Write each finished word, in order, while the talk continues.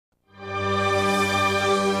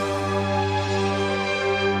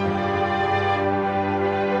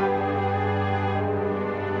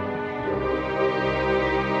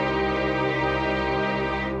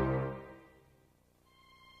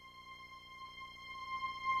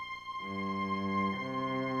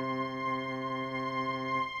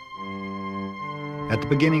At the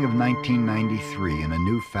beginning of 1993, in a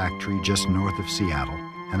new factory just north of Seattle,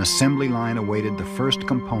 an assembly line awaited the first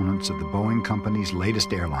components of the Boeing company's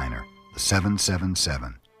latest airliner, the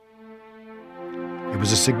 777. It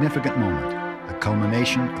was a significant moment, the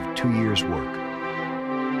culmination of 2 years' work.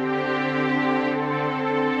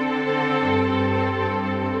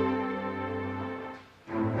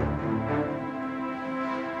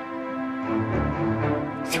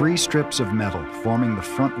 Three strips of metal forming the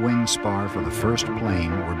front wing spar for the first plane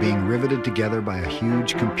were being riveted together by a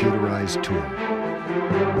huge computerized tool.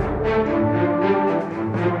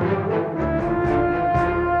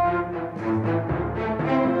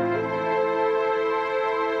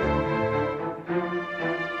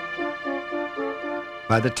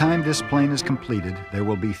 By the time this plane is completed, there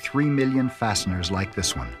will be 3 million fasteners like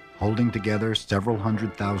this one, holding together several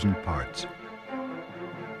 100,000 parts.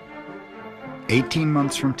 18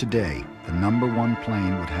 months from today, the #1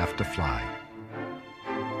 plane would have to fly.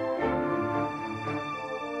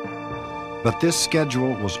 But this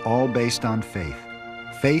schedule was all based on faith.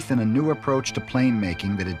 Faith in a new approach to plane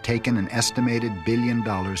making that had taken an estimated $1 billion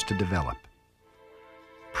to develop.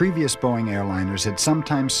 Previous Boeing airliners had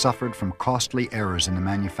sometimes suffered from costly errors in the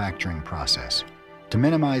manufacturing process. To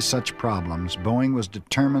minimize such problems, Boeing was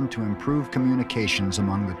determined to improve communications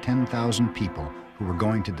among the 10,000 people who were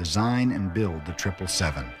going to design and build the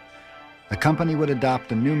 777. The company would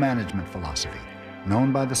adopt a new management philosophy,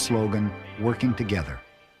 known by the slogan, "Working Together."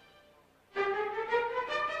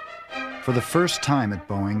 For the first time at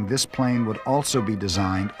Boeing, this plane would also be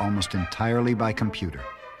designed almost entirely by computer.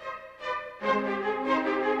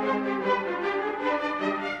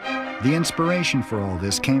 The inspiration for all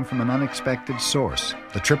this came from an unexpected source.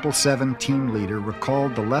 The 777 team leader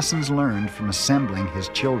recalled the lessons learned from assembling his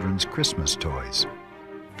children's Christmas toys.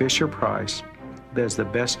 Fisher-Price does the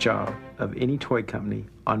best job of any toy company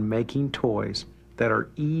on making toys that are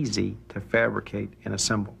easy to fabricate and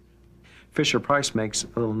assemble. Fisher-Price makes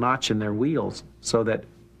a little notch in their wheels so that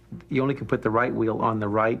you only can put the right wheel on the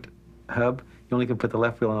right hub, you only can put the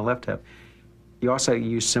left wheel on the left hub. You also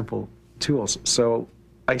use simple tools. So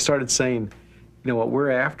I started saying, you know, what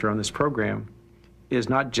we're after on this program is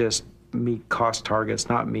not just meet cost targets,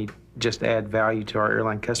 not just add value to our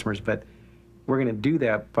airline customers, but we're going to do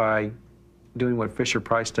that by doing what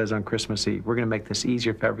Fisher-Price does on Christmas Eve. We're going to make this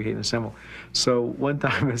easier to fabricate and assemble. So one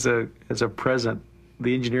time as a present,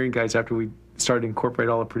 the engineering guys, after we started to incorporate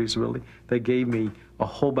all the producibility, they gave me a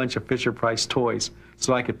whole bunch of Fisher-Price toys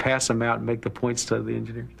so I could pass them out and make the points to the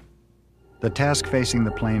engineers. The task facing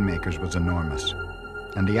the plane makers was enormous,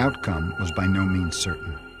 and the outcome was by no means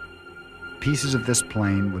certain. Pieces of this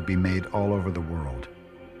plane would be made all over the world.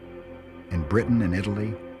 In Britain and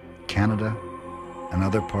Italy, Canada, and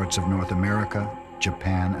other parts of North America,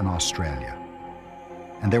 Japan, and Australia.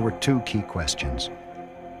 And there were two key questions.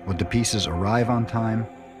 Would the pieces arrive on time,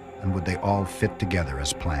 and would they all fit together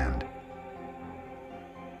as planned?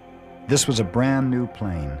 This was a brand new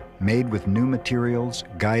plane, made with new materials,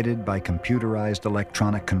 guided by computerized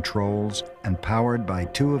electronic controls, and powered by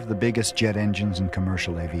 2 of the biggest jet engines in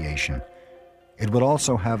commercial aviation. It would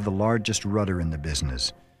also have the largest rudder in the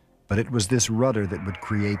business, but it was this rudder that would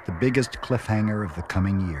create the biggest cliffhanger of the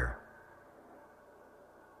coming year.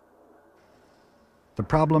 The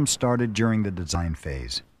problem started during the design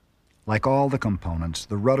phase. Like all the components,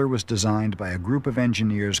 the rudder was designed by a group of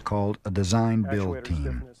engineers called a design-build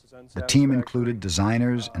team. The team included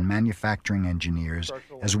designers and manufacturing engineers,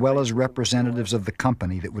 as well as representatives of the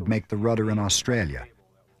company that would make the rudder in Australia.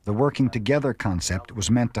 The working together concept was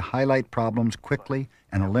meant to highlight problems quickly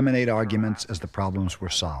and eliminate arguments as the problems were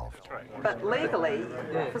solved. But legally,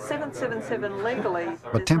 for 777 legally...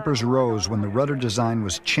 But tempers rose when the rudder design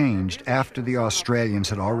was changed after the Australians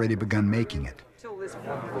had already begun making it.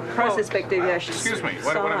 Process-spec deviation. Excuse me,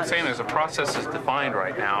 what I'm saying is a process is defined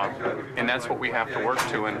right now, and that's what we have to work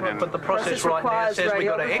to. But the process right now says we've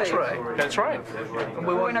got to X-ray. That's right. And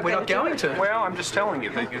we're not going to. Well, I'm just telling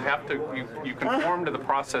you that you have to, you conform to the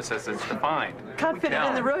process as it's defined. Can't fit it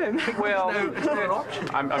in the room. Well, it's not an option.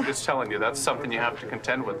 I'm just telling you, that's something you have to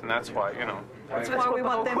contend with, and that's why, you know. That's why we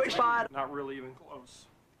want them to buy it. Not really even close.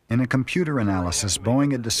 In a computer analysis,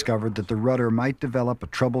 Boeing had discovered that the rudder might develop a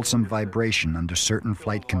troublesome vibration under certain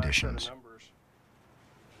flight conditions.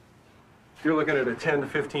 You're looking at a 10 to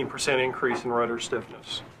 15% increase in rudder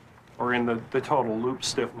stiffness, or in the total loop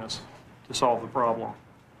stiffness, to solve the problem.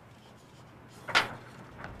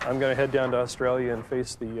 I'm going to head down to Australia and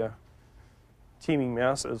face the teeming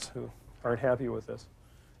masses who aren't happy with this.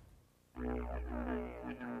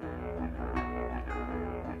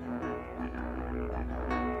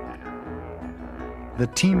 The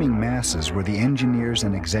teeming masses were the engineers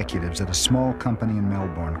and executives at a small company in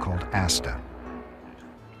Melbourne called ASTA.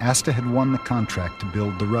 ASTA had won the contract to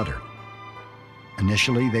build the rudder.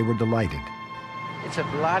 Initially, they were delighted. It's a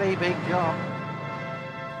bloody big job.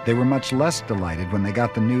 They were much less delighted when they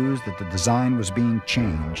got the news that the design was being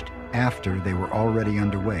changed after they were already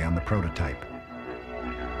underway on the prototype.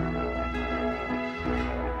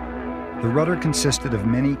 The rudder consisted of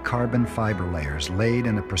many carbon fiber layers laid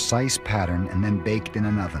in a precise pattern and then baked in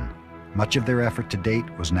an oven. Much of their effort to date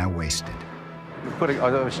was now wasted. I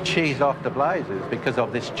was cheesed off to blazes because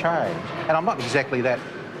of this change. And I'm not exactly that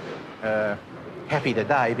happy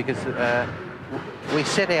today because we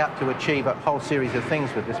set out to achieve a whole series of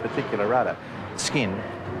things with this particular rudder skin.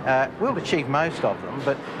 We'll achieve most of them,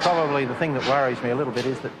 but probably the thing that worries me a little bit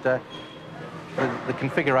is that the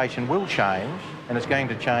configuration will change, and it's going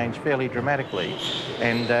to change fairly dramatically.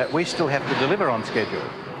 And we still have to deliver on schedule.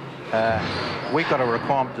 We've got a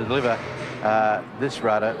requirement to deliver this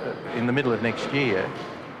rudder in the middle of next year,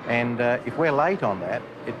 and if we're late on that,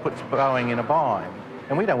 it puts Boeing in a bind,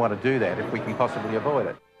 and we don't want to do that if we can possibly avoid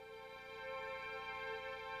it.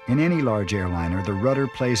 In any large airliner, the rudder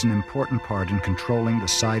plays an important part in controlling the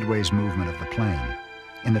sideways movement of the plane.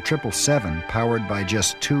 In the 777, powered by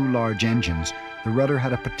just 2 large engines, the rudder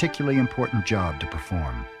had a particularly important job to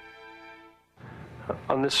perform.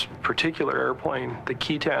 On this particular airplane, the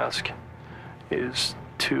key task is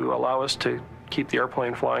to allow us to keep the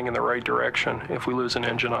airplane flying in the right direction if we lose an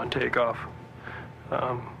engine on takeoff.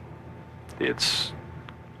 It's,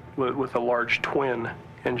 with a large twin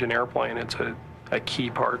engine airplane, it's a key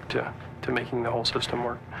part to making the whole system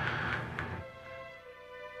work.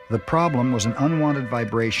 The problem was an unwanted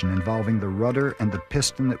vibration involving the rudder and the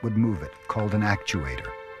piston that would move it, called an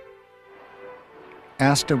actuator.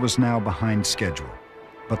 ASTA was now behind schedule,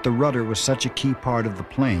 but the rudder was such a key part of the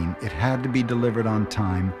plane, it had to be delivered on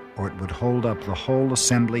time or it would hold up the whole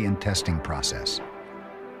assembly and testing process.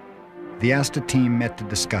 The ASTA team met to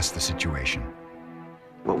discuss the situation.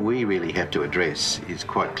 What we really have to address is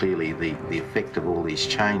quite clearly the effect of all these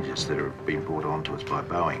changes that have been brought on to us by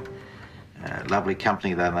Boeing. Lovely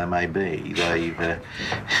company though they may be,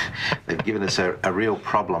 they've given us a real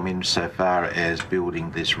problem insofar as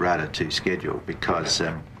building this rudder to schedule, because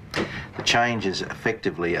the changes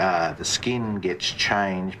effectively are the skin gets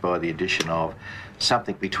changed by the addition of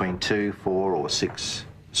something between 2, 4 or 6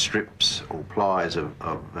 strips or plies of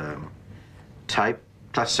tape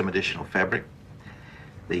plus some additional fabric.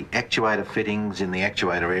 The actuator fittings in the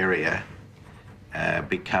actuator area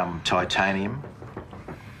become titanium,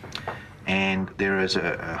 and there is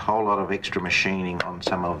a whole lot of extra machining on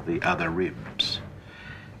some of the other ribs.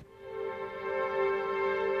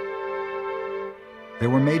 There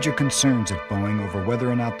were major concerns at Boeing over whether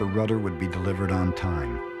or not the rudder would be delivered on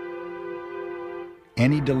time.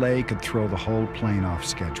 Any delay could throw the whole plane off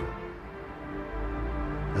schedule.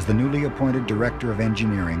 As the newly appointed director of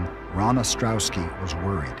engineering, Ron Ostrowski was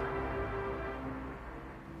worried.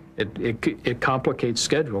 It complicates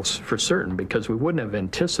schedules for certain, because we wouldn't have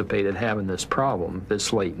anticipated having this problem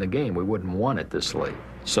this late in the game. We wouldn't want it this late.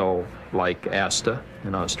 So, like ASTA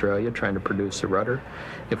in Australia trying to produce the rudder,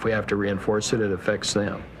 if we have to reinforce it, it affects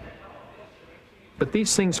them. But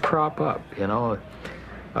these things crop up, you know.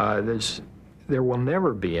 There will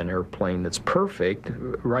never be an airplane that's perfect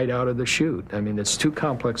right out of the chute. I mean, it's too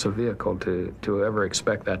complex a vehicle to ever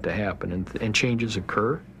expect that to happen, and changes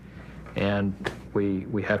occur, and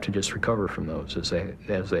we have to just recover from those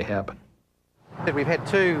as they happen. We've had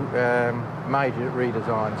 2 major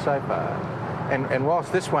redesigns so far, and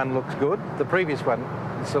whilst this one looks good, the previous one,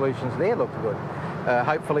 the solutions there looked good.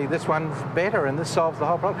 Hopefully this one's better and this solves the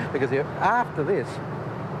whole problem, because after this,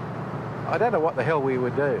 I don't know what the hell we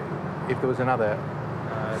would do if there was another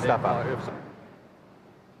stuff-up.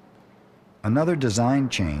 Another design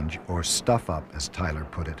change, or stuff-up as Tyler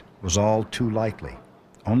put it, was all too likely.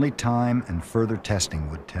 Only time and further testing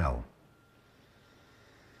would tell.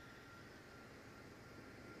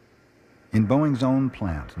 In Boeing's own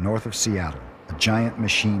plant, north of Seattle, a giant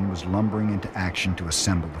machine was lumbering into action to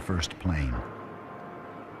assemble the first plane.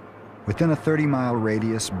 Within a 30-mile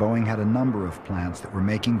radius, Boeing had a number of plants that were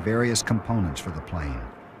making various components for the plane.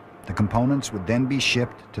 The components would then be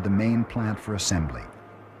shipped to the main plant for assembly.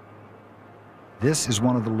 This is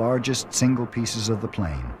one of the largest single pieces of the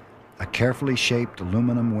plane, a carefully shaped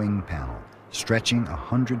aluminum wing panel stretching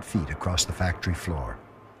 100 feet across the factory floor.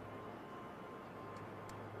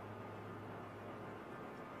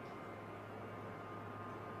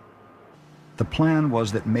 The plan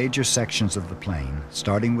was that major sections of the plane,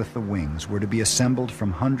 starting with the wings, were to be assembled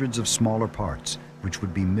from hundreds of smaller parts, which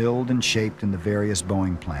would be milled and shaped in the various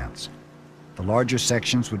Boeing plants. The The larger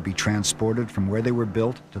sections would be transported from where they were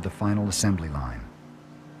built to the final assembly line.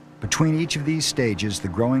 Between each of these stages, the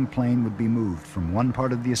growing plane would be moved from one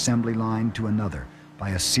part of the assembly line to another by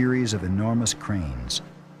a series of enormous cranes.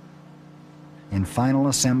 In final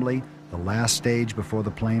assembly, the last stage before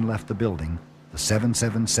the plane left the building, the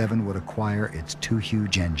 777 would acquire its two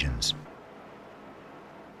huge engines.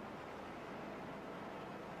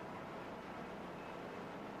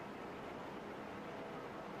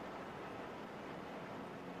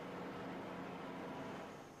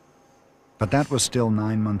 But that was still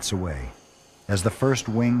 9 months away. As the first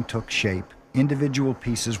wing took shape, individual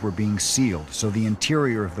pieces were being sealed so the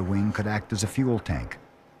interior of the wing could act as a fuel tank.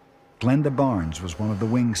 Glenda Barnes was one of the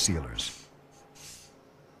wing sealers.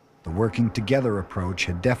 The working together approach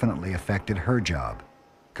had definitely affected her job,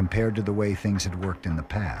 compared to the way things had worked in the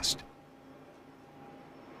past.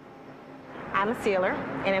 I'm a sealer,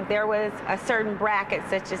 and if there was a certain bracket,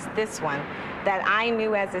 such as this one, that I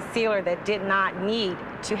knew as a sealer that did not need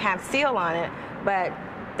to have seal on it, but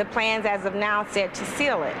the plans as of now said to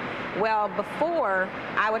seal it. Well, before,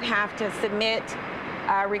 I would have to submit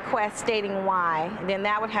a request stating why, and then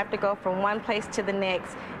that would have to go from one place to the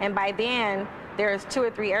next, and by then, there's 2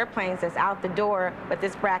 or 3 airplanes that's out the door, but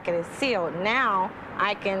this bracket is sealed. Now,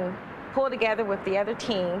 I can pull together with the other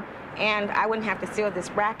team, and I wouldn't have to seal this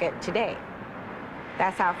bracket today.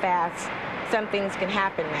 That's how fast some things can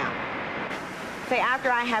happen now. Say after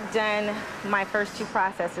I have done my first 2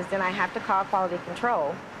 processes, then I have to call quality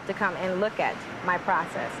control to come and look at my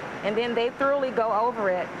process. And then they thoroughly go over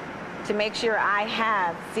it to make sure I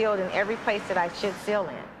have sealed in every place that I should seal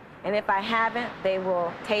in. And if I haven't, they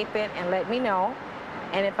will tape it and let me know.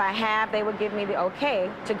 And if I have, they will give me the okay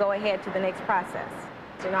to go ahead to the next process.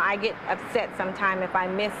 You know, I get upset sometimes if I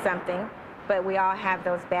miss something, but we all have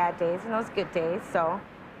those bad days and those good days, so,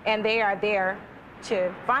 and they are there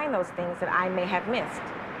to find those things that I may have missed.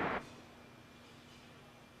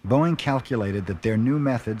 Boeing calculated that their new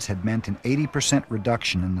methods had meant an 80%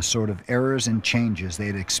 reduction in the sort of errors and changes they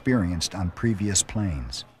had experienced on previous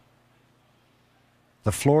planes.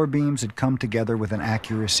 The floor beams had come together with an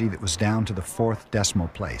accuracy that was down to the 4th decimal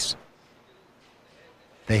place.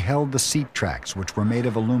 They held the seat tracks, which were made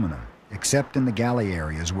of aluminum, except in the galley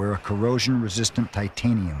areas where a corrosion-resistant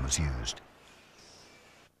titanium was used.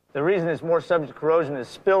 The reason it's more subject to corrosion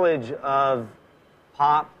is spillage of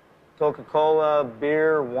pop, Coca-Cola,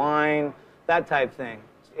 beer, wine, that type thing.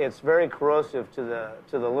 It's very corrosive to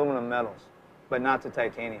the aluminum metals, but not to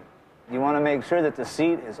titanium. You want to make sure that the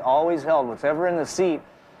seat is always held. Whatever in the seat,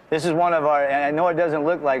 this is one of our, and I know it doesn't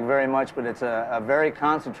look like very much, but it's a very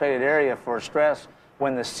concentrated area for stress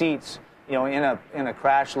when the seats, you know, in a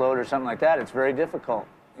crash load or something like that. It's very difficult.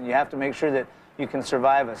 And you have to make sure that you can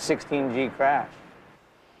survive a 16G crash.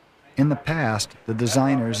 In the past, the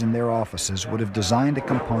designers in their offices would have designed a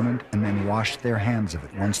component and then washed their hands of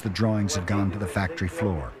it once the drawings had gone to the factory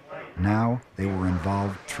floor. Now, they were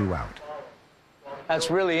involved throughout. That's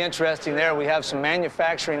really interesting there. We have some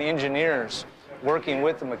manufacturing engineers working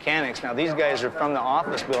with the mechanics. Now, these guys are from the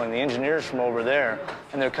office building, the engineers from over there,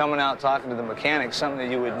 and they're coming out talking to the mechanics, something that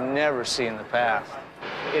you would never see in the past.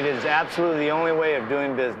 It is absolutely the only way of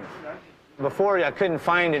doing business. Before, I couldn't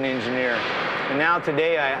find an engineer, and now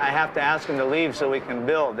today I have to ask them to leave so we can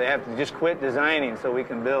build. They have to just quit designing so we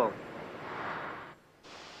can build.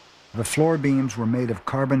 The floor beams were made of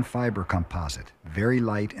carbon fiber composite, very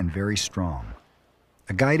light and very strong.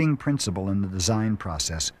 A guiding principle in the design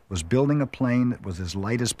process was building a plane that was as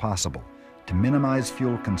light as possible to minimize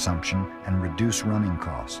fuel consumption and reduce running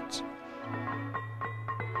costs.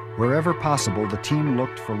 Wherever possible, the team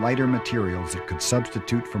looked for lighter materials that could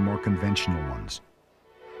substitute for more conventional ones.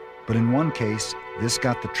 But in one case, this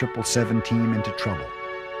got the 777 team into trouble.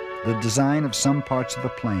 The design of some parts of the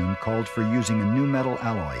plane called for using a new metal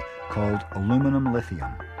alloy called aluminum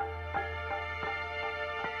lithium.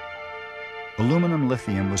 Aluminum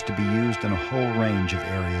lithium was to be used in a whole range of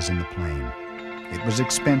areas in the plane. It was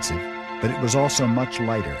expensive, but it was also much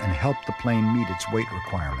lighter and helped the plane meet its weight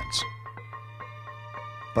requirements.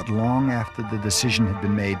 But long after the decision had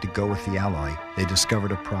been made to go with the alloy, they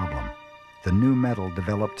discovered a problem. The new metal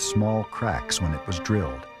developed small cracks when it was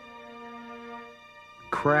drilled.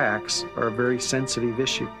 Cracks are a very sensitive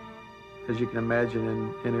issue, as you can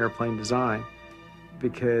imagine in airplane design,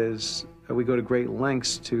 because we go to great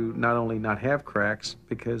lengths to not only not have cracks,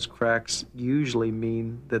 because cracks usually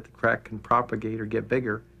mean that the crack can propagate or get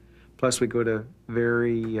bigger. Plus, we go to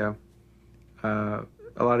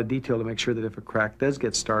a lot of detail to make sure that if a crack does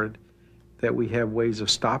get started, that we have ways of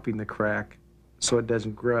stopping the crack so it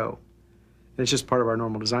doesn't grow. And it's just part of our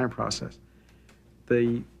normal design process.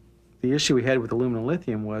 The The issue we had with aluminum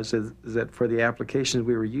lithium is that for the applications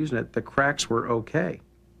we were using it, the cracks were okay,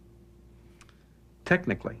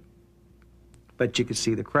 technically, but you could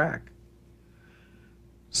see the crack.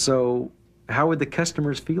 So how would the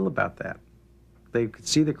customers feel about that? They could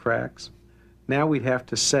see the cracks. Now we'd have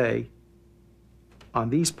to say, on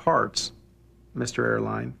these parts, Mr.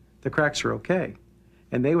 Airline, the cracks are okay.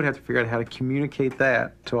 And they would have to figure out how to communicate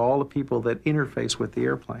that to all the people that interface with the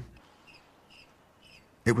airplane.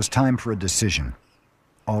 It was time for a decision.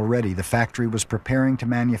 Already, the factory was preparing to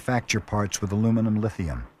manufacture parts with aluminum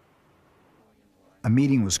lithium. A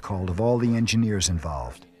meeting was called of all the engineers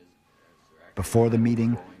involved. Before the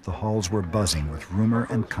meeting, the halls were buzzing with rumor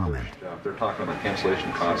and comment. They're talking about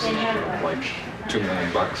cancellation costs of like $2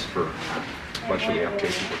 million for a bunch of the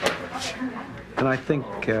applications we're talking about. And I think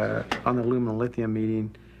on the aluminum lithium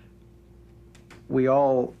meeting, we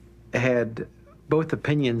all had both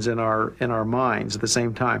opinions in our minds at the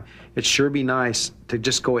same time. It'd sure be nice to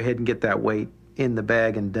just go ahead and get that weight in the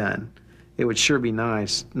bag and done. It would sure be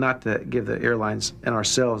nice not to give the airlines and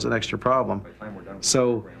ourselves an extra problem.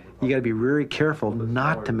 So you got to be very careful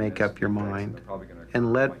not to make up your mind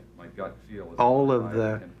and let all of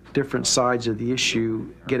the different sides of the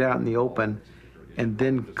issue get out in the open, and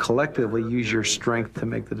then collectively use your strength to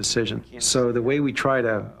make the decision. So the way we try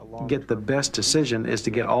to get the best decision is to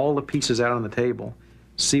get all the pieces out on the table,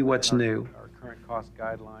 see what's new,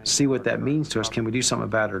 see what that means to us, can we do something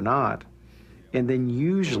about it or not, and then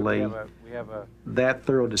usually that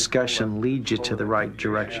thorough discussion leads you to the right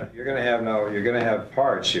direction. You're going to have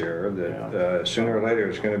parts here that sooner or later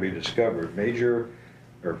is going to be discovered. Major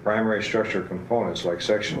or primary structural components like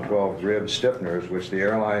Section 12 rib stiffeners, which the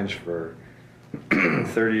airlines for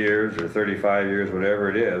 30 years or 35 years, whatever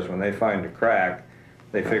it is, when they find a crack,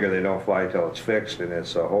 they figure they don't fly till it's fixed, and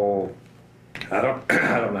it's a whole. I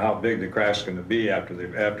don't know how big the crack's going to be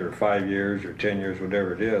after 5 years or 10 years,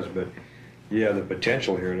 whatever it is, but you have the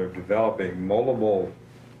potential here of developing multiple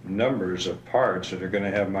numbers of parts that are going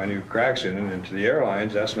to have minute cracks in it, and to the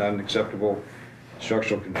airlines, that's not an acceptable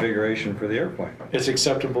structural configuration for the airplane. It's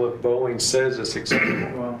acceptable if Boeing says it's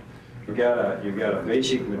acceptable. Well, you've got a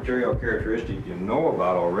basic material characteristic you know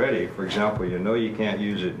about already. For example, you know you can't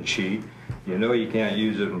use it in sheet. You know you can't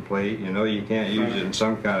use it in plate. You know you can't use it in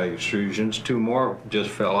some kind of extrusions. 2 more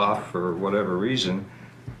just fell off for whatever reason.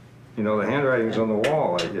 You know, the handwriting's on the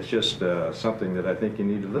wall. It's just something that I think you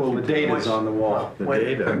need to listen to. Well, the data's on the wall. The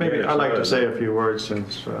data. Maybe I'd like to say a few words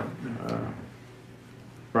since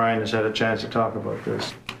Brian has had a chance to talk about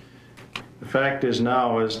this. The fact is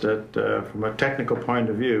now is that from a technical point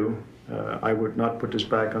of view, I would not put this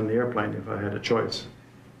back on the airplane if I had a choice,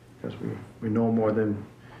 because we know more than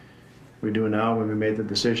we do now when we made the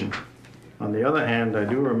decision. On the other hand, I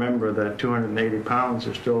do remember that 280 pounds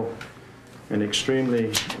is still an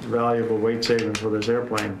extremely valuable weight saving for this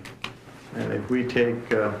airplane. And if we take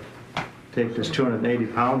this 280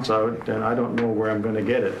 pounds out, then I don't know where I'm going to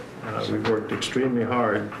get it. We've worked extremely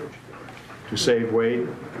hard to save weight,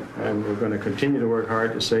 and we're going to continue to work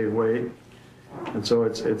hard to save weight. And so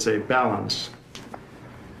it's a balance.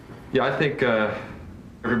 Yeah, I think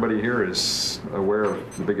everybody here is aware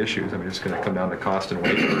of the big issues. I mean, it's going to come down to cost and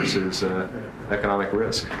weight versus economic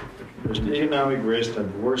risk. There's the economic risk,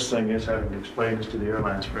 and the worst thing is having to explain this to the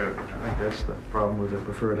airlines forever. I think that's the problem with the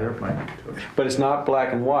preferred airplane. But it's not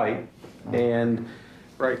black and white, and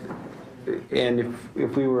right. And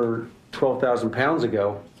if we were 12,000 pounds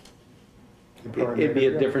ago, it'd be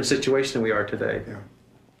a different situation than we are today. Yeah.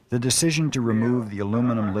 The decision to remove the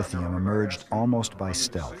aluminum lithium emerged almost by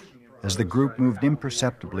stealth, as the group moved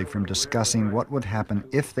imperceptibly from discussing what would happen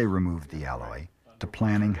if they removed the alloy to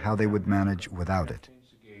planning how they would manage without it.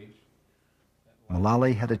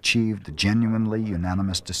 Mullally had achieved a genuinely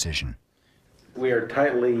unanimous decision. We are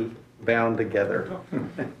tightly bound together.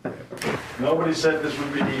 Nobody said this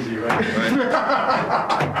would be easy,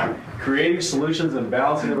 right? Creating solutions and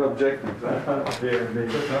balancing of objectives. The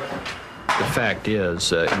fact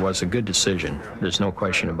is, it was a good decision. There's no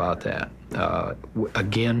question about that.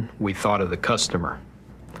 Again, we thought of the customer,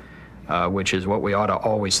 which is what we ought to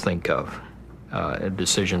always think of in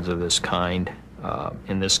decisions of this kind.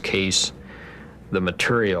 In this case, the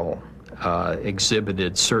material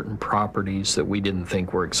exhibited certain properties that we didn't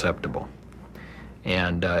think were acceptable.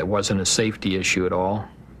 And it wasn't a safety issue at all,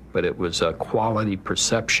 but it was a quality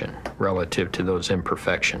perception relative to those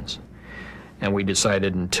imperfections. And we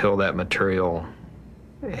decided until that material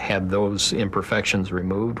had those imperfections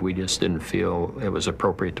removed, we just didn't feel it was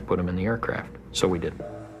appropriate to put them in the aircraft. So we did.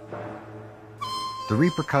 The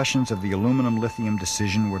repercussions of the aluminum lithium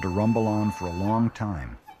decision were to rumble on for a long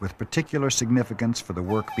time, with particular significance for the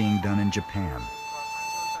work being done in Japan.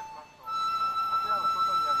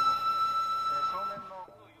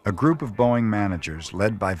 A group of Boeing managers,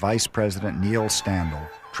 led by Vice President Neil Standall,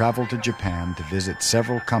 traveled to Japan to visit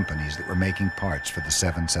several companies that were making parts for the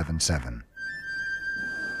 777.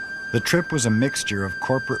 The trip was a mixture of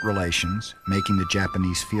corporate relations, making the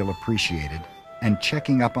Japanese feel appreciated, and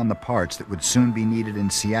checking up on the parts that would soon be needed in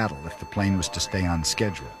Seattle if the plane was to stay on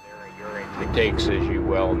schedule. It takes, as you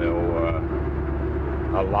well know,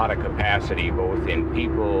 a lot of capacity, both in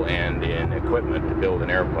people and in equipment, to build an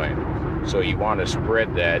airplane. So you want to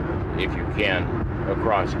spread that, if you can,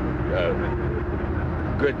 across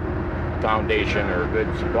good foundation or good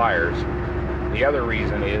suppliers. The other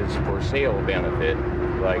reason is for sale benefit,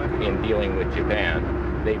 like in dealing with Japan.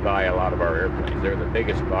 They buy a lot of our airplanes. They're the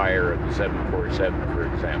biggest buyer of the 747, for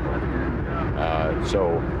example.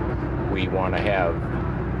 So we want to have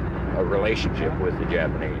a relationship with the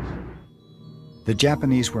Japanese. The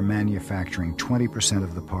Japanese were manufacturing 20%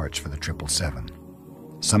 of the parts for the 777.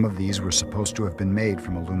 Some of these were supposed to have been made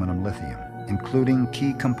from aluminum lithium, including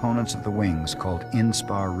key components of the wings called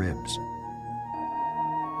in-spar ribs.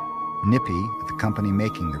 Nippy, the company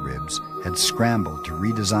making the ribs, had scrambled to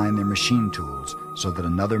redesign their machine tools so that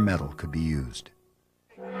another metal could be used.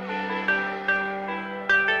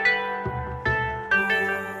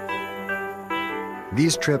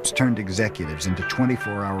 These trips turned executives into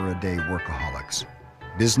 24-hour-a-day workaholics.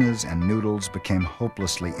 Business and noodles became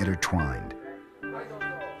hopelessly intertwined.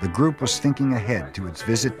 The group was thinking ahead to its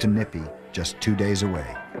visit to Nippy just 2 days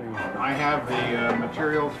away. I have the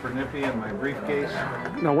materials for Nippy in my briefcase.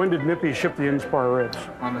 Now, when did Nippy ship the in-spar ribs?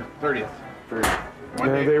 On the 30th.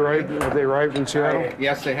 Have they arrived in Seattle?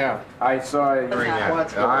 Yes, they have. I saw it.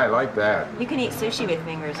 I like that. You can eat sushi with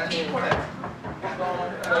fingers, too.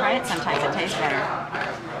 Try it sometimes, it tastes better.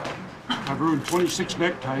 I've ruined 26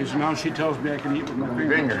 neckties, and now she tells me I can eat with my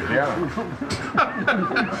fingers. Yeah.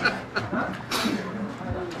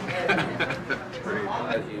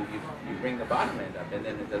 You bring the bottom end up, and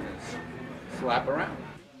then it doesn't slap around.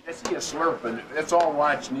 I see you slurping. Let's all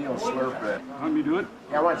watch Neil slurp it. Let me do it?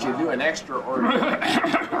 Yeah, I want you to do an extraordinary.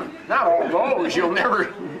 Not all those. You'll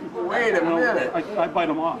never. Wait a minute. I bite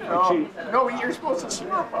them off. No, you're supposed to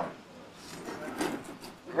slurp them.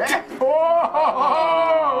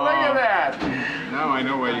 Oh, look at that. Now I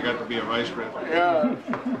know why you got to be a vice president. Yeah.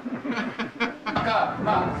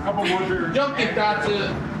 Couple more beers.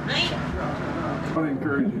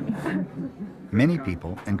 Many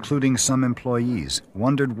people, including some employees,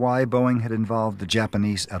 wondered why Boeing had involved the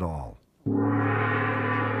Japanese at all.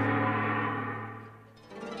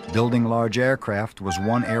 Building large aircraft was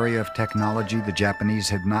one area of technology the Japanese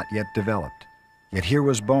had not yet developed. Yet here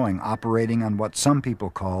was Boeing operating on what some people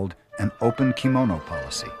called an open kimono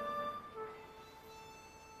policy.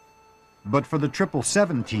 But for the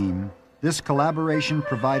 777 team, this collaboration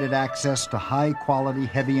provided access to high-quality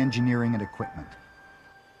heavy engineering and equipment.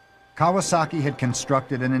 Kawasaki had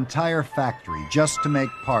constructed an entire factory just to make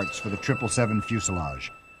parts for the 777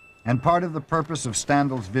 fuselage, and part of the purpose of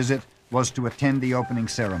Standall's visit was to attend the opening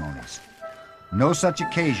ceremonies. No such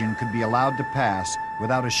occasion could be allowed to pass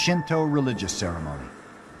without a Shinto religious ceremony.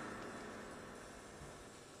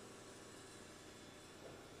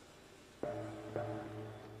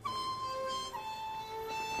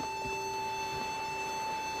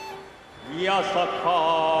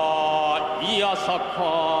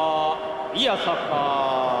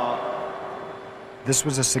 This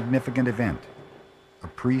was a significant event. A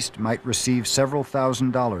priest might receive several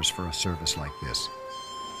 $1,000s for a service like this,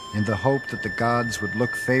 in the hope that the gods would look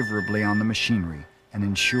favorably on the machinery and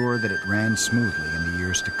ensure that it ran smoothly in the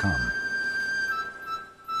years to come.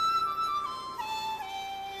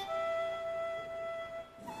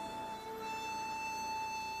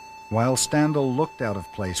 While Standall looked out of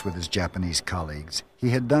place with his Japanese colleagues, he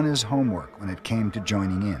had done his homework when it came to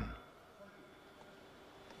joining in.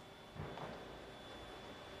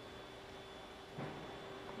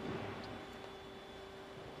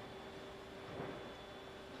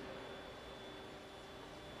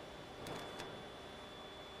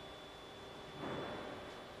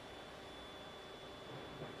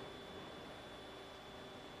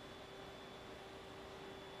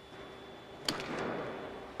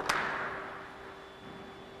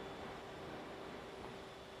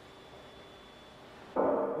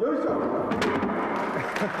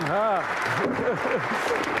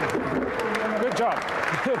 Good job.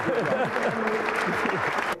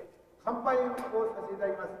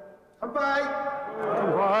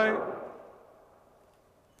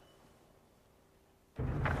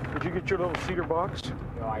 Did you get your little cedar box?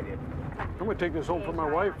 No, I didn't. I'm going to take this home for my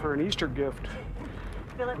wife for an Easter gift.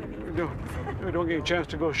 We don't get a chance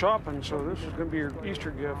to go shopping, so this is going to be your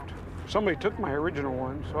Easter gift. Somebody took my original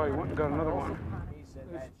one, so I went and got another one.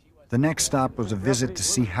 The next stop was a visit to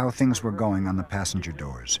see how things were going on the passenger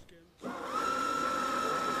doors.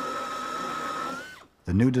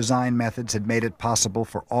 The new design methods had made it possible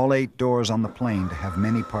for all 8 doors on the plane to have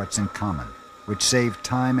many parts in common, which saved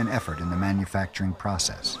time and effort in the manufacturing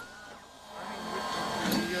process.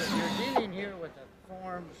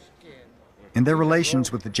 In their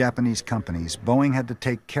relations with the Japanese companies, Boeing had to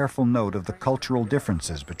take careful note of the cultural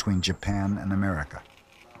differences between Japan and America.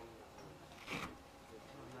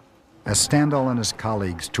 As Standall and his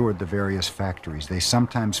colleagues toured the various factories, they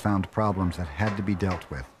sometimes found problems that had to be dealt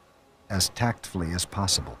with as tactfully as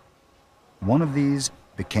possible. One of these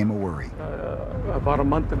became a worry. About a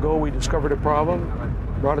month ago, we discovered a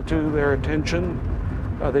problem, brought it to their attention.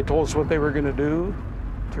 They told us what they were going to do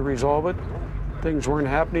to resolve it. Things weren't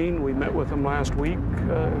happening. We met with them last week.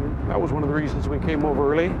 That was one of the reasons we came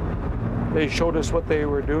over early. They showed us what they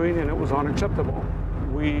were doing, and it was unacceptable.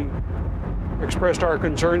 We expressed our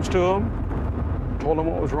concerns to them, told them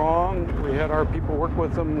what was wrong. We had our people work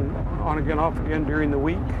with them on again, off again during the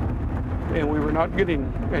week, and we were not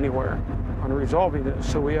getting anywhere on resolving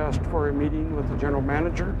this. So we asked for a meeting with the general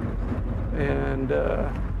manager, and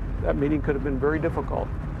that meeting could have been very difficult.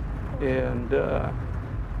 And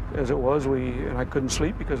as it was, and I couldn't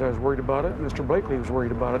sleep because I was worried about it. Mr. Blakely was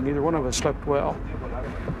worried about it. Neither one of us slept well.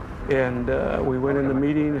 And we went in the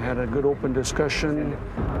meeting, had a good open discussion,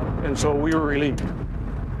 and so we were relieved.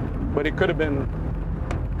 But it could have been,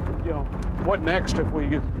 what next if we,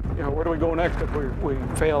 where do we go next if we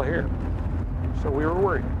fail here? So we were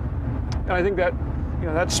worried. And I think that,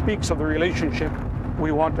 that speaks of the relationship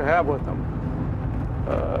we want to have with them.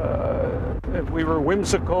 If we were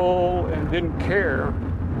whimsical and didn't care,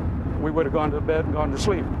 we would have gone to bed and gone to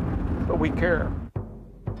sleep. But we care.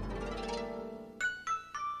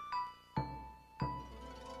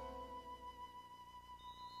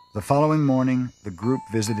 The following morning, the group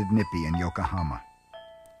visited Nippy in Yokohama.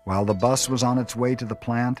 While the bus was on its way to the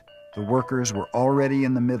plant, the workers were already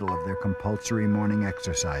in the middle of their compulsory morning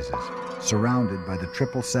exercises, surrounded by the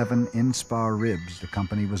 777 in-spar ribs the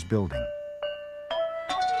company was building.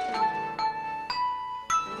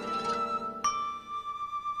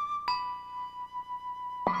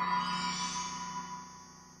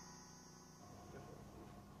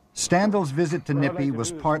 Standall's visit to Nippy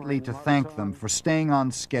was partly to thank them for staying on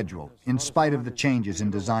schedule in spite of the changes in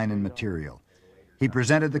design and material. He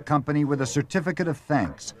presented the company with a certificate of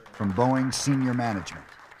thanks from Boeing's senior management.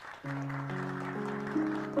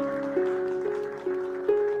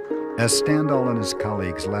 As Standall and his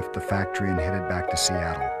colleagues left the factory and headed back to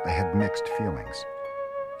Seattle, they had mixed feelings.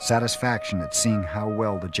 Satisfaction at seeing how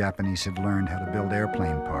well the Japanese had learned how to build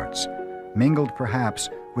airplane parts, mingled perhaps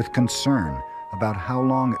with concern about how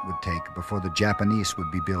long it would take before the Japanese would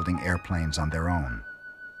be building airplanes on their own.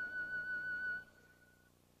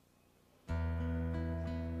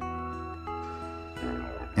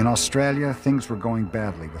 In Australia, things were going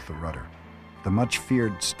badly with the rudder. The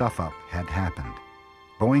much-feared stuff-up had happened.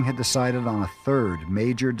 Boeing had decided on a third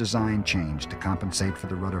major design change to compensate for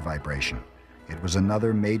the rudder vibration. It was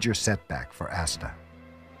another major setback for ASTA.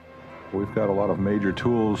 We've got a lot of major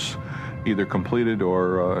tools either completed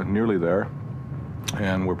or nearly there.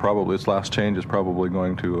 And this last change is probably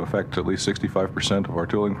going to affect at least 65% of our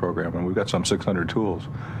tooling program, and we've got some 600 tools.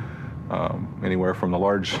 Anywhere from the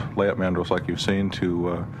large layup mandrels like you've seen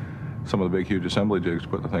to some of the big, huge assembly jigs to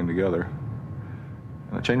put the thing together.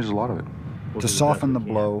 And it changes a lot of it. To soften the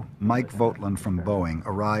blow, Mike Voetland from Boeing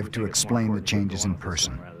arrived to explain the changes in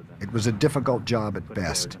person. It was a difficult job at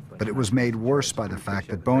best, but it was made worse by the fact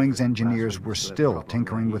that Boeing's engineers were still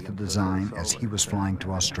tinkering with the design as he was flying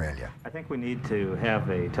to Australia. I think we need to have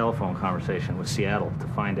a telephone conversation with Seattle to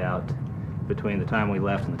find out between the time we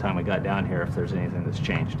left and the time we got down here if there's anything that's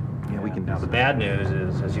changed. Yeah, we can. Now, the bad news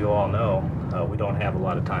is, as you all know, we don't have a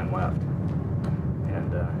lot of time left.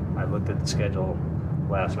 And I looked at the schedule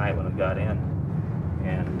last night when we got in,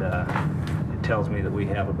 and it tells me that we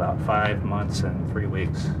have about 5 months and 3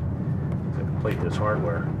 weeks to complete this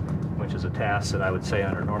hardware, which is a task that I would say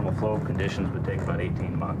under normal flow conditions would take about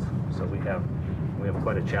 18 months. So we have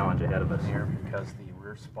quite a challenge ahead of us here because the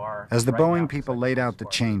rear spar... As the Boeing people laid out the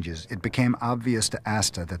changes, it became obvious to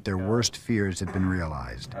ASTA that their worst fears had been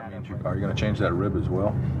realized. Are you going to change that rib as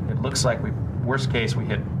well? It looks like worst case, we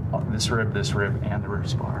hit this rib, and the rear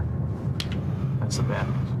spar. That's the bad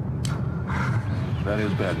news. That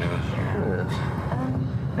is bad news. It is.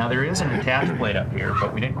 Now there is an attached plate up here,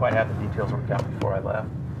 but we didn't quite have the details worked out before I left.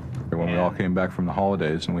 When we all came back from the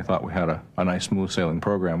holidays and we thought we had a nice smooth sailing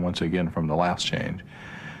program once again from the last change,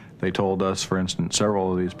 they told us, for instance,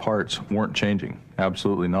 several of these parts weren't changing.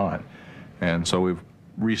 Absolutely not. And so we've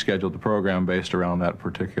rescheduled the program based around that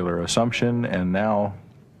particular assumption, and now,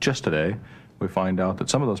 just today, we find out that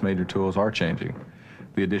some of those major tools are changing.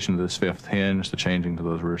 The addition of this fifth hinge, the changing to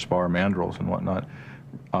those rear spar mandrels and whatnot,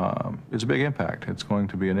 is a big impact. It's going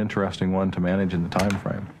to be an interesting one to manage in the time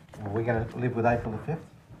frame. Are we going to live with April the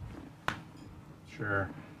 5th? Sure.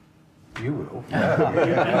 You will.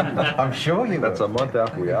 I'm sure you will. That's a month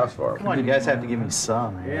after we asked for it. Come on, you guys have to give me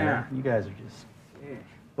some. Man. Yeah. You guys are just...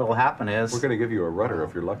 What'll happen is... We're going to give you a rudder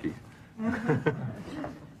if you're lucky.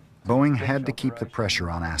 Boeing had to keep the pressure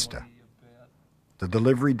on ASTA. The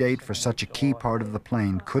delivery date for such a key part of the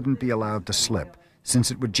plane couldn't be allowed to slip,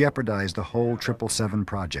 since it would jeopardize the whole 777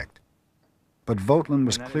 project. But Voetlin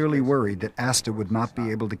was clearly worried that ASTA would not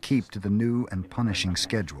be able to keep to the new and punishing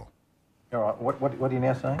schedule. What are you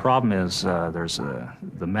now saying? Problem is,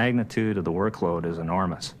 the magnitude of the workload is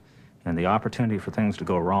enormous, and the opportunity for things to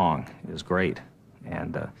go wrong is great.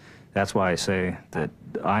 And that's why I say that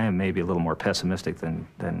I am maybe a little more pessimistic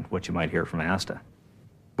than what you might hear from ASTA.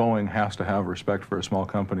 Boeing has to have respect for a small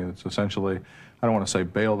company that's essentially, I don't want to say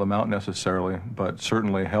bail them out necessarily, but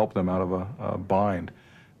certainly help them out of a bind.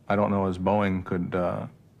 I don't know as Boeing could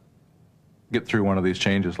get through one of these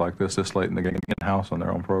changes like this late in the game in-house on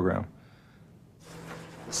their own program.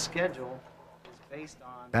 The schedule is based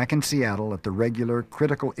on... Back in Seattle at the regular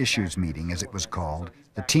critical issues meeting, as it was called,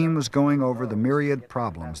 the team was going over the myriad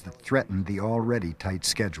problems that threatened the already tight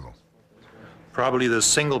schedule. Probably the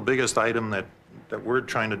single biggest item that we're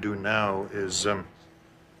trying to do now is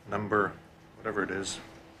number, whatever it is,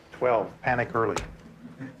 12, panic early.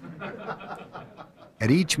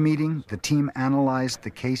 At each meeting, the team analyzed the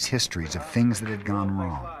case histories of things that had gone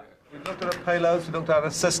wrong. We looked at the payloads, we looked at the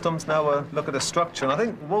systems, now we'll look at the structure. And I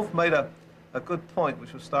think Wolf made a good point,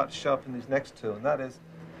 which will start to show up in these next two, and that is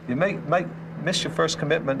you miss your first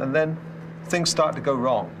commitment and then things start to go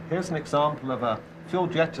wrong. Here's an example of a fuel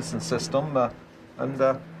jettison system,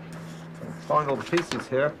 find all the pieces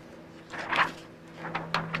here.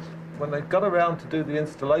 When they got around to do the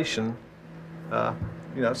installation,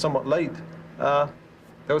 somewhat late, there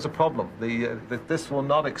was a problem. This will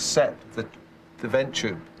not accept the vent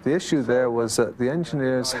tube. The issue there was that the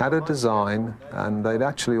engineers had a design and they'd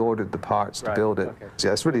actually ordered the parts to build it. Okay.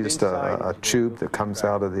 Yeah, it's really just a tube that comes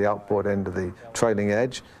out of the outboard end of the trailing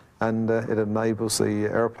edge, and it enables the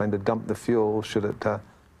airplane to dump the fuel should it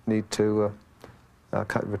need to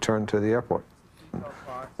return to the airport.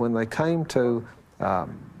 When they came to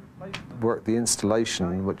work the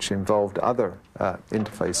installation, which involved other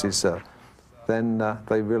interfaces, then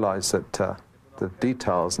they realized that the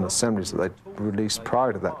details and assemblies that they released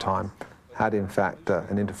prior to that time had in fact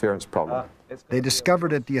an interference problem. They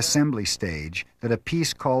discovered at the assembly stage that a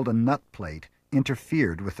piece called a nut plate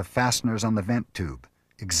interfered with the fasteners on the vent tube,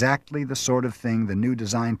 exactly the sort of thing the new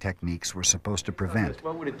design techniques were supposed to prevent.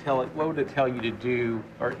 What would it tell you to do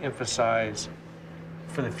or emphasize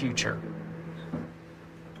for the future?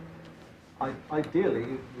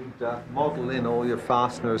 Ideally, you'd model in all your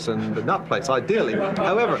fasteners and the nut plates, ideally.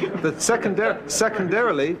 However,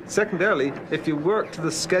 secondarily, if you work to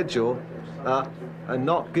the schedule and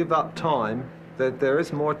not give up time, that there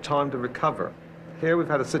is more time to recover. Here we've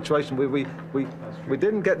had a situation where we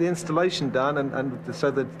didn't get the installation done, and so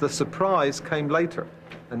the surprise came later.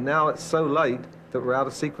 And now it's so late that we're out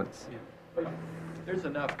of sequence. There's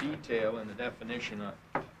enough detail in the definition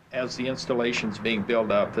as the installation's being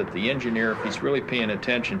built up that the engineer, if he's really paying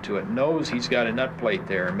attention to it, knows he's got a nut plate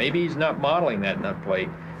there. Maybe he's not modeling that nut plate,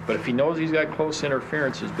 but if he knows he's got close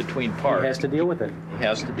interferences between parts, he has to deal with it. He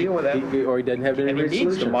has to deal with that, or he doesn't have any and he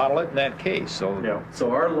needs to model it in that case.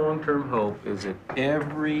 So our long-term hope is that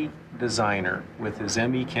every designer with his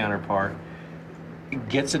ME counterpart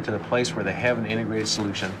gets it to the place where they have an integrated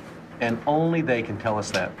solution, and only they can tell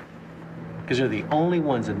us that, because they're the only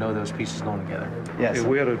ones that know those pieces going together. Yes. And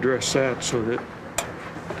we had to address that so that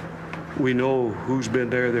we know who's been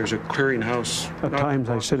there. There's a clearinghouse. At times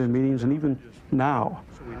I sit in meetings, and even now,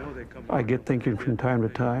 I get thinking from time to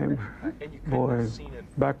time, boy,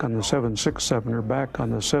 back on the 767 or back on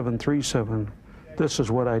the 737, this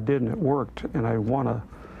is what I did and it worked, and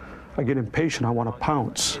I get impatient, I want to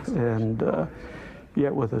pounce. And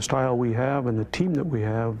yet with the style we have and the team that we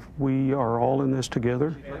have, we are all in this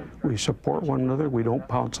together. We support one another. We don't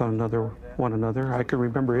pounce on one another. I can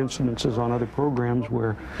remember incidences on other programs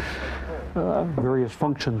where various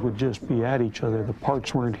functions would just be at each other. The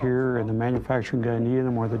parts weren't here and the manufacturing guy needed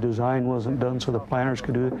them, or the design wasn't done so the planners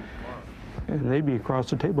could do it. And they'd be across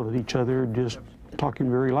the table at each other just talking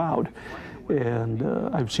very loud. And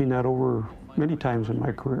I've seen that over many times in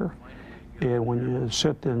my career. And when you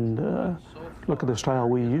sit and look at the style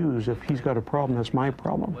we use, if he's got a problem, that's my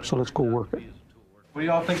problem. So let's go work it. What do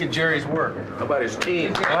y'all think of Jerry's work? How about his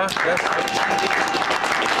team? Huh?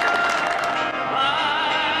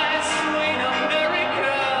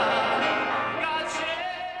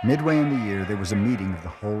 Midway in the year, there was a meeting of the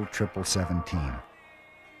whole 777 team.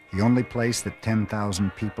 The only place that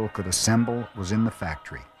 10,000 people could assemble was in the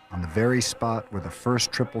factory, on the very spot where the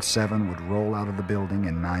first 777 would roll out of the building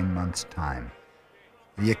in 9 months' time.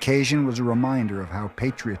 The occasion was a reminder of how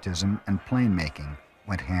patriotism and plane making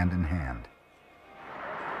went hand in hand.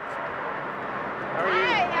 How are you?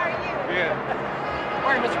 Hi, how are you? Good.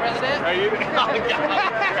 Morning, Mr. President. How are you?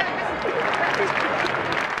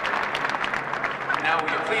 Now,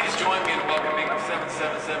 will you please join me in welcoming the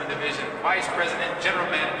 777 Division Vice President, General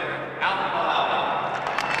Manager, Alan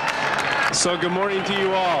Mulally. So good morning to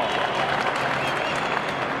you all.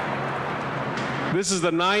 This is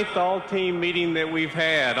the 9th all-team meeting that we've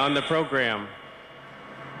had on the program,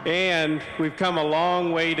 and we've come a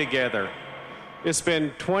long way together. It's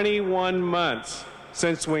been 21 months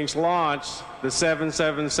since we launched the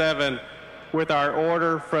 777 with our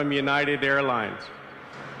order from United Airlines.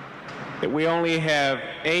 We only have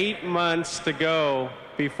 8 months to go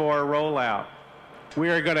before rollout. We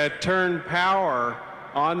are going to turn power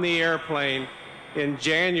on the airplane in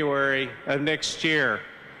January of next year,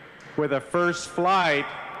 with a first flight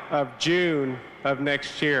of June of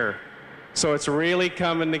next year. So it's really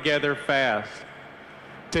coming together fast.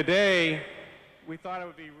 Today, we thought it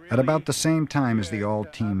would be really... At about the same time as the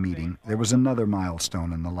all-team meeting, there was another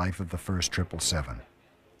milestone in the life of the first 777.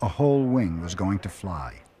 A whole wing was going to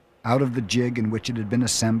fly, out of the jig in which it had been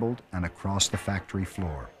assembled and across the factory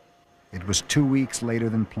floor. It was 2 weeks later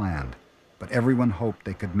than planned, but everyone hoped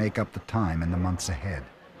they could make up the time in the months ahead.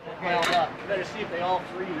 Well, you better see if they all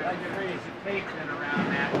three are ready to take then around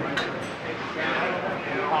that. Take it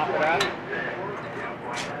down, pop it up.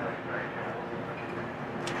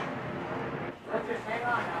 Let's just hang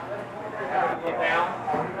on now. Let's go down.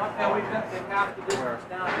 Now we've got the half the distance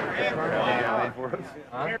down.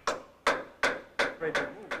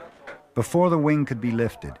 Before the wing could be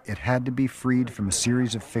lifted, it had to be freed from a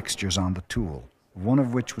series of fixtures on the tool, one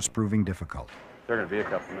of which was proving difficult. They're going to be a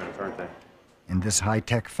couple minutes, aren't they? In this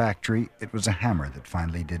high-tech factory, it was a hammer that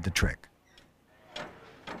finally did the trick.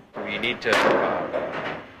 We need to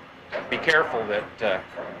be careful that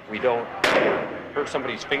we don't hurt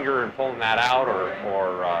somebody's finger in pulling that out or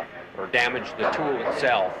damage the tool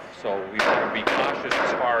itself. So we want to be cautious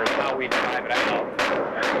as far as how we drive it out.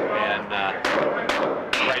 And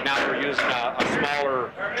right now we're using a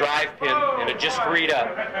smaller drive pin, and it just freed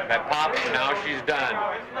up. That popped, and now she's done.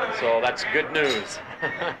 So that's good news.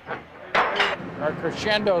 Our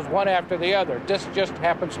crescendos one after the other. This just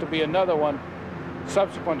happens to be another one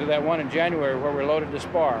subsequent to that one in January where we loaded the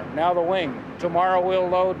spar. Now the wing. Tomorrow we'll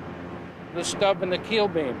load the stub and the keel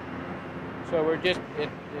beam. So we're just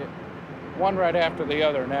one right after the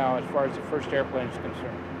other now as far as the first airplane is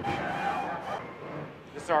concerned.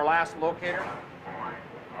 This is our last locator.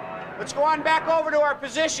 Let's go on back over to our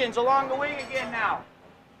positions along the wing again now.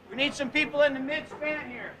 We need some people in the mid-span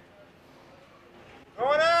here.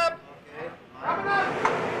 Going up! Coming up!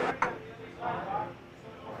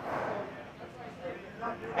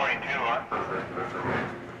 22, huh?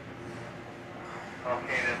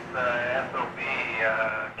 Okay, this SOB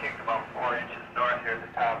kicked about 4 inches north here at the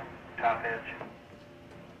top edge.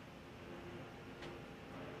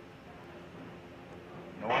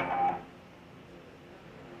 North.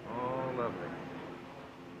 Oh, lovely.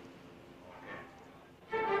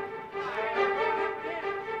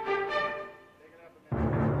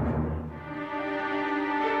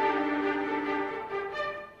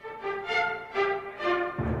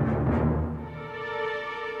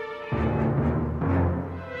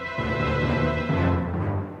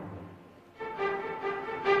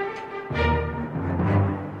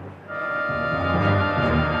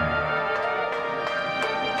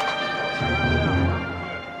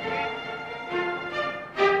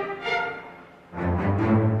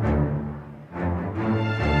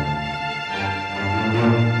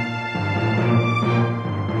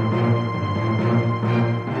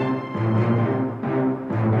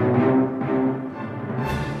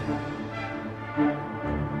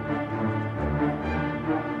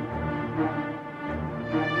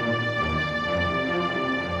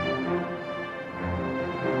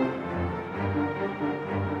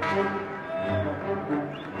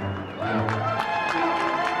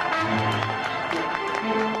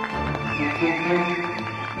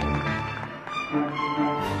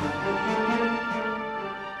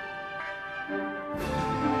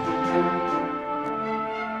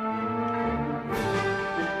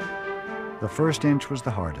 The first inch was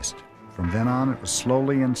the hardest. From then on, it was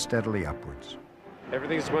slowly and steadily upwards.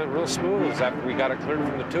 Everything's went real smooth after we got it cleared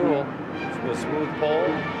from the tool. It was a smooth pull,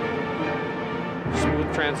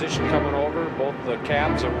 smooth transition coming over. Both the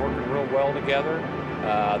cabs are working real well together.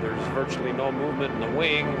 There's virtually no movement in the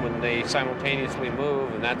wing when they simultaneously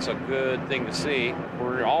move, and that's a good thing to see.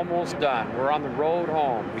 We're almost done. We're on the road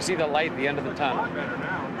home. We see the light at the end of the tunnel.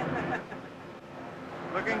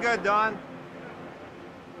 Looking good, Don.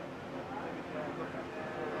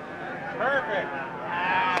 Perfect.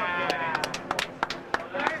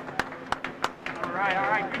 All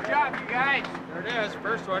right, good job, you guys. There it is,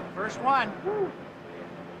 first one. Woo.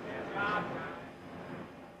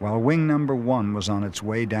 While wing number 1 was on its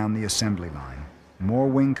way down the assembly line, more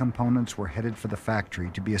wing components were headed for the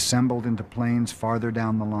factory to be assembled into planes farther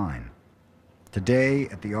down the line. Today,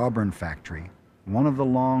 at the Auburn factory, one of the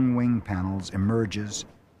long wing panels emerges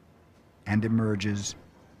and emerges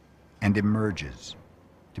and emerges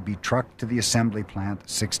to be trucked to the assembly plant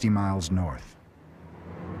 60 miles north.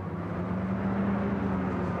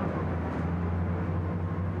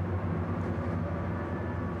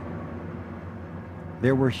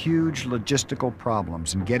 There were huge logistical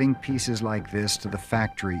problems in getting pieces like this to the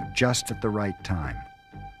factory just at the right time.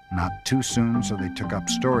 Not too soon so they took up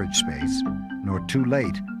storage space, nor too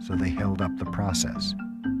late so they held up the process.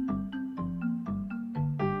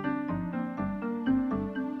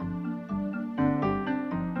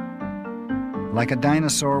 Like a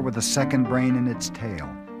dinosaur with a second brain in its tail,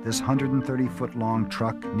 this 130-foot-long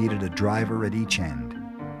truck needed a driver at each end.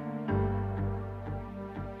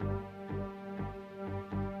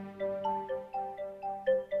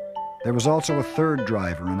 There was also a third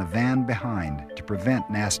driver in a van behind to prevent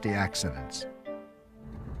nasty accidents.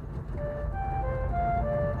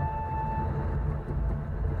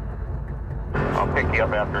 I'll pick you up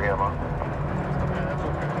after him, huh?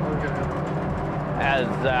 As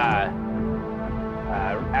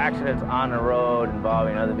accidents on the road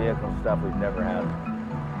involving other vehicles and stuff, we've never had.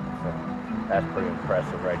 So that's pretty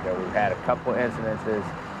impressive right there. We've had a couple incidences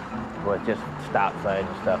with just stop signs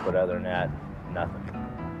and stuff, but other than that, nothing.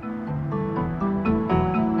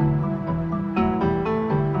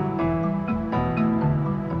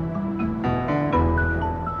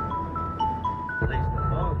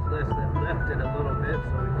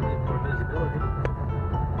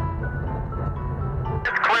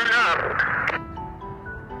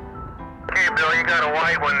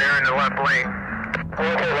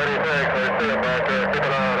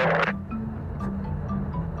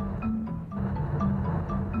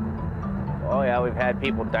 Oh yeah, we've had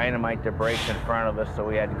people dynamite their brakes in front of us, so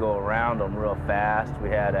we had to go around them real fast. We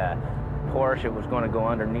had a Porsche that was going to go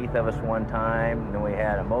underneath of us one time, and then we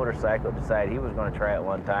had a motorcycle decide he was going to try it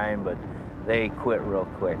one time, but they quit real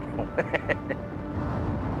quick.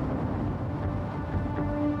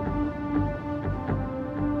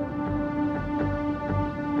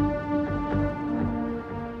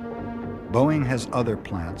 Boeing has other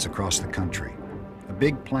plants across the country. A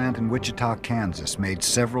big plant in Wichita, Kansas made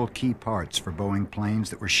several key parts for Boeing planes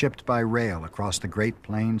that were shipped by rail across the Great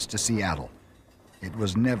Plains to Seattle. It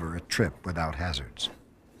was never a trip without hazards.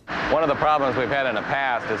 One of the problems we've had in the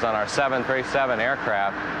past is on our 737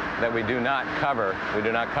 aircraft that we do not cover. We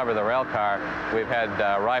do not cover the rail car. We've had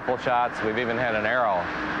rifle shots. We've even had an arrow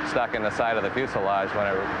stuck in the side of the fuselage when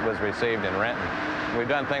it was received in Renton. We've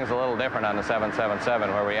done things a little different on the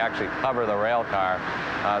 777 where we actually cover the rail car,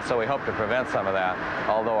 so we hope to prevent some of that,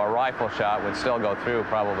 although a rifle shot would still go through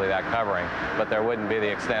probably that covering, but there wouldn't be the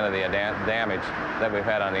extent of the damage that we've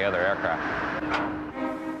had on the other aircraft.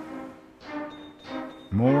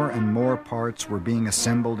 More and more parts were being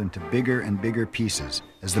assembled into bigger and bigger pieces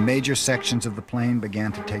as the major sections of the plane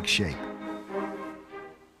began to take shape.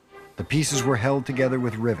 The pieces were held together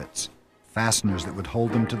with rivets, fasteners that would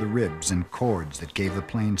hold them to the ribs, and cords that gave the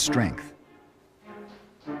plane strength.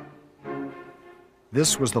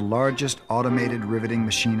 This was the largest automated riveting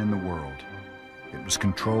machine in the world. It was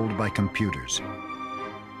controlled by computers.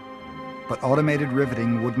 But automated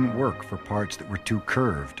riveting wouldn't work for parts that were too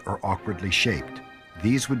curved or awkwardly shaped.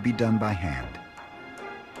 These would be done by hand.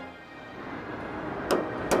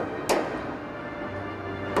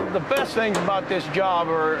 The best things about this job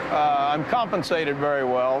are I'm compensated very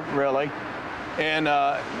well, really, and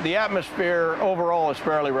the atmosphere overall is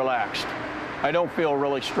fairly relaxed. I don't feel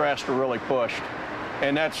really stressed or really pushed,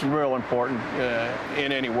 and that's real important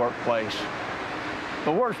in any workplace.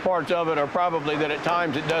 The worst parts of it are probably that at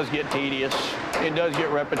times it does get tedious, it does get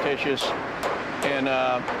repetitious, and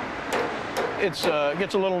it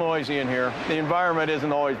gets a little noisy in here. The environment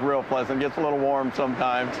isn't always real pleasant. It gets a little warm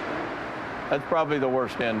sometimes. That's probably the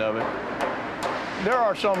worst end of it. There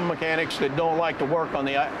are some mechanics that don't like to work on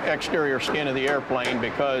the exterior skin of the airplane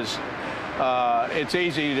because it's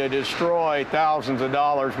easy to destroy thousands of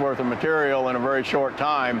dollars worth of material in a very short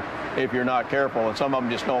time if you're not careful, and some of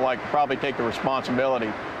them just don't like to probably take the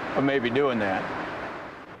responsibility of maybe doing that.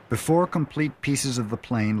 Before complete pieces of the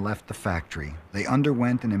plane left the factory, they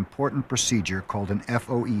underwent an important procedure called an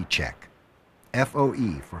FOE check.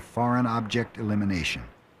 FOE for foreign object elimination.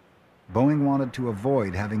 Boeing wanted to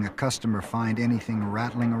avoid having a customer find anything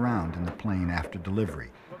rattling around in the plane after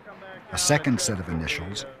delivery. A second set of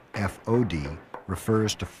initials, FOD,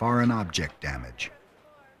 refers to foreign object damage.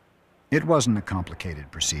 It wasn't a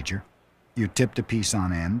complicated procedure. You tipped a piece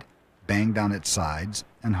on end, banged on its sides,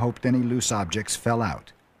 and hoped any loose objects fell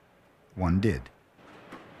out. One did.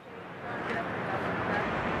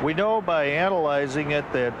 We know by analyzing it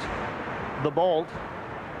that the bolt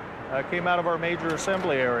came out of our major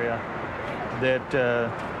assembly area, that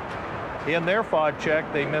in their FOD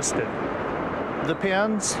check they missed it. The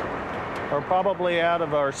pins are probably out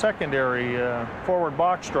of our secondary forward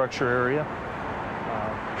box structure area.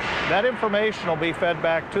 That information will be fed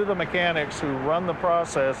back to the mechanics who run the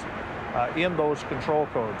process in those control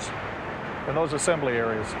codes, in those assembly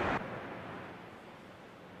areas.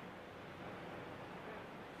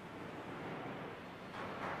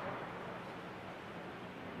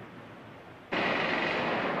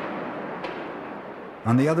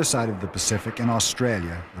 On the other side of the Pacific, in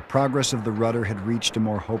Australia, the progress of the rudder had reached a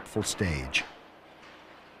more hopeful stage.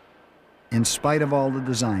 In spite of all the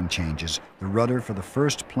design changes, the rudder for the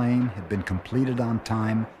first plane had been completed on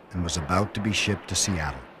time and was about to be shipped to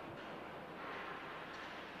Seattle.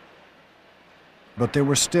 But there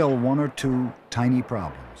were still one or two tiny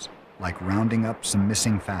problems, like rounding up some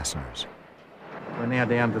missing fasteners. We're now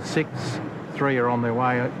down to 6. 3 are on their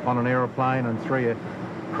way on an aeroplane, and 3 are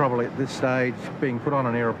probably at this stage being put on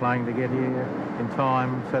an aeroplane to get here in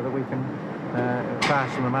time so that we can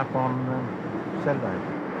fasten them up on Saturday.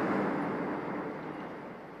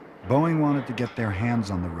 Boeing wanted to get their hands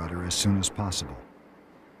on the rudder as soon as possible.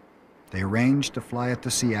 They arranged to fly it to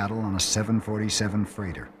Seattle on a 747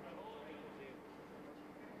 freighter.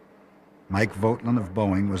 Mike Voetlin of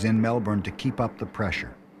Boeing was in Melbourne to keep up the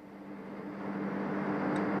pressure.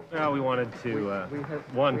 Well, we wanted to,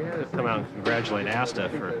 one, come out and congratulate ASTA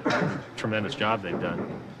for the tremendous job they've done.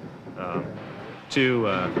 2,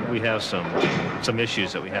 we have some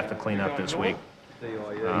issues that we have to clean up this week.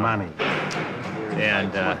 Money.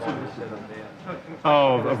 And,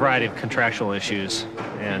 a variety of contractual issues.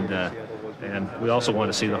 And we also want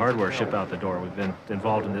to see the hardware ship out the door. We've been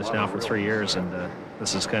involved in this now for 3 years, and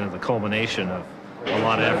this is kind of the culmination of a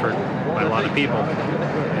lot of effort by a lot of people,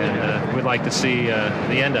 and we'd like to see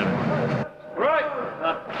the end of it. Right.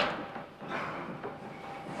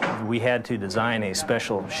 We had to design a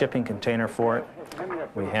special shipping container for it.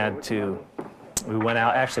 We went out to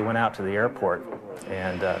the airport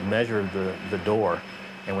and measured the door,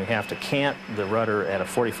 and we have to cant the rudder at a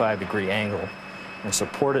 45-degree angle and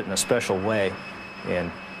support it in a special way,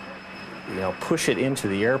 and push it into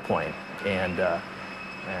the airplane, and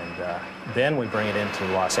then we bring it into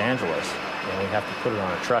Los Angeles, and we have to put it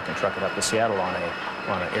on a truck and truck it up to Seattle on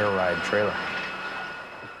an air ride trailer.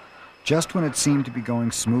 Just when it seemed to be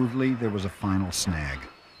going smoothly, there was a final snag.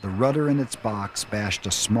 The rudder in its box bashed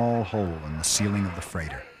a small hole in the ceiling of the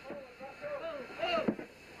freighter.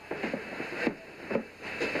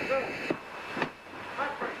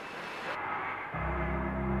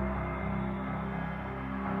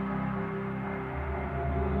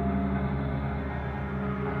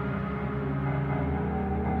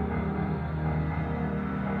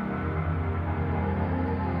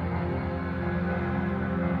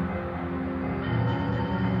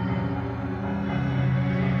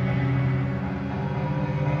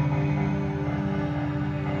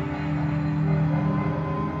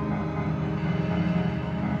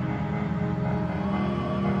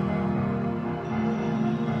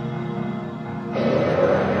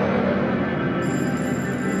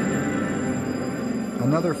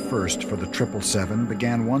 Another first for the 777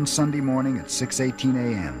 began one Sunday morning at 6:18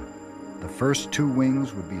 a.m. The first 2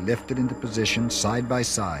 wings would be lifted into position side by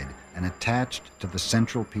side and attached to the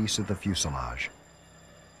central piece of the fuselage.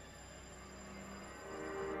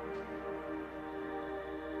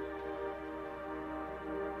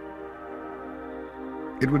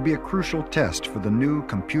 It would be a crucial test for the new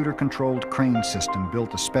computer-controlled crane system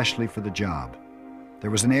built especially for the job. There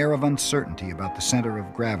was an air of uncertainty about the center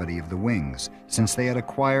of gravity of the wings, since they had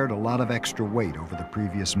acquired a lot of extra weight over the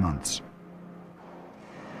previous months.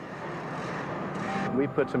 We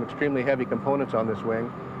put some extremely heavy components on this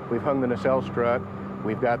wing. We've hung the nacelle strut.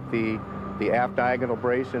 We've got the aft diagonal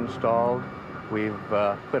brace installed. We've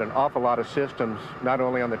put an awful lot of systems, not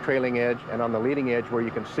only on the trailing edge and on the leading edge where you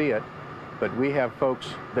can see it, but we have folks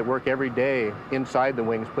that work every day inside the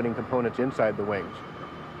wings, putting components inside the wings.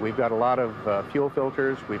 We've got a lot of fuel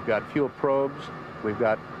filters, we've got fuel probes, we've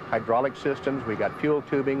got hydraulic systems, we've got fuel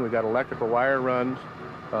tubing, we've got electrical wire runs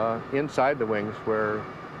inside the wings where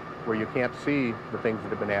you can't see the things that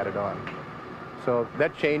have been added on. So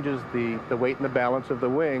that changes the weight and the balance of the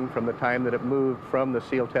wing from the time that it moved from the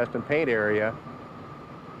seal, test, and paint area.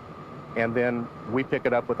 And then we pick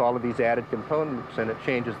it up with all of these added components, and it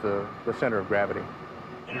changes the center of gravity.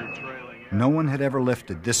 No one had ever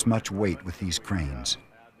lifted this much weight with these cranes.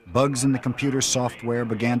 Bugs in the computer software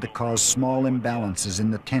began to cause small imbalances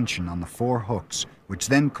in the tension on the 4 hooks, which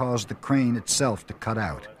then caused the crane itself to cut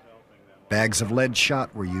out. Bags of lead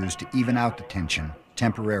shot were used to even out the tension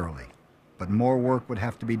temporarily, but more work would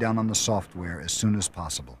have to be done on the software as soon as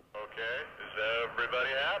possible.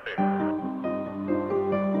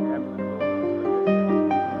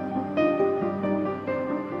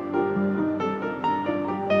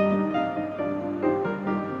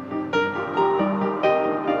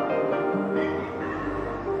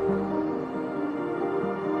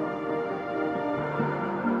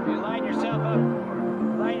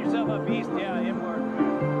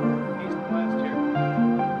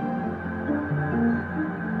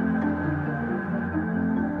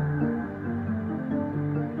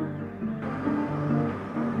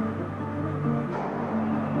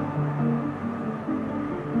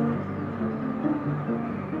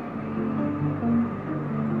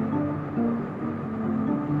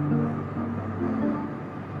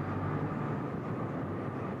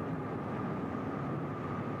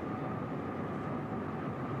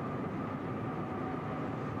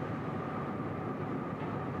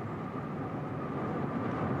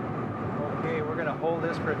 Hold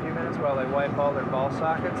this for a few minutes while they wipe all their ball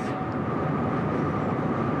sockets.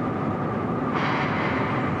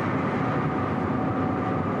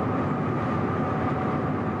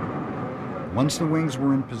 Once the wings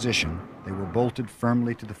were in position, they were bolted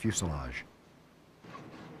firmly to the fuselage.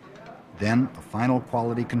 Then a final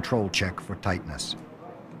quality control check for tightness.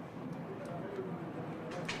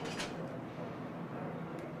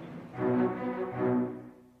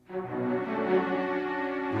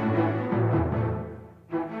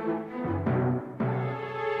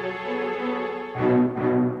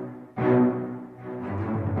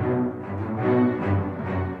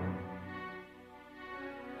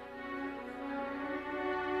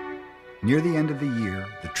 Near the end of the year,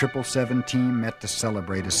 the 777 team met to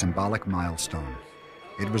celebrate a symbolic milestone.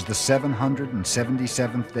 It was the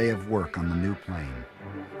 777th day of work on the new plane.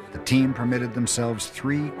 The team permitted themselves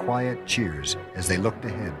 3 quiet cheers as they looked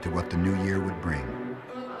ahead to what the new year would bring.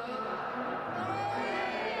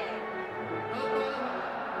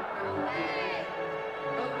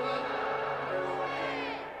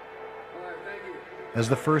 As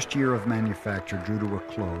the first year of manufacture drew to a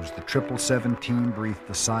close, the 777 team breathed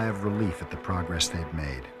a sigh of relief at the progress they'd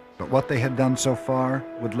made. But what they had done so far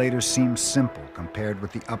would later seem simple compared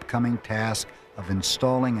with the upcoming task of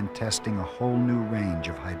installing and testing a whole new range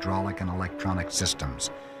of hydraulic and electronic systems.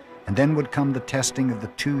 And then would come the testing of the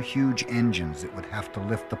 2 huge engines that would have to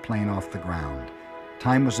lift the plane off the ground.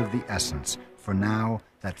 Time was of the essence, for now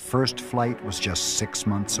that first flight was just 6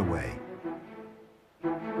 months away.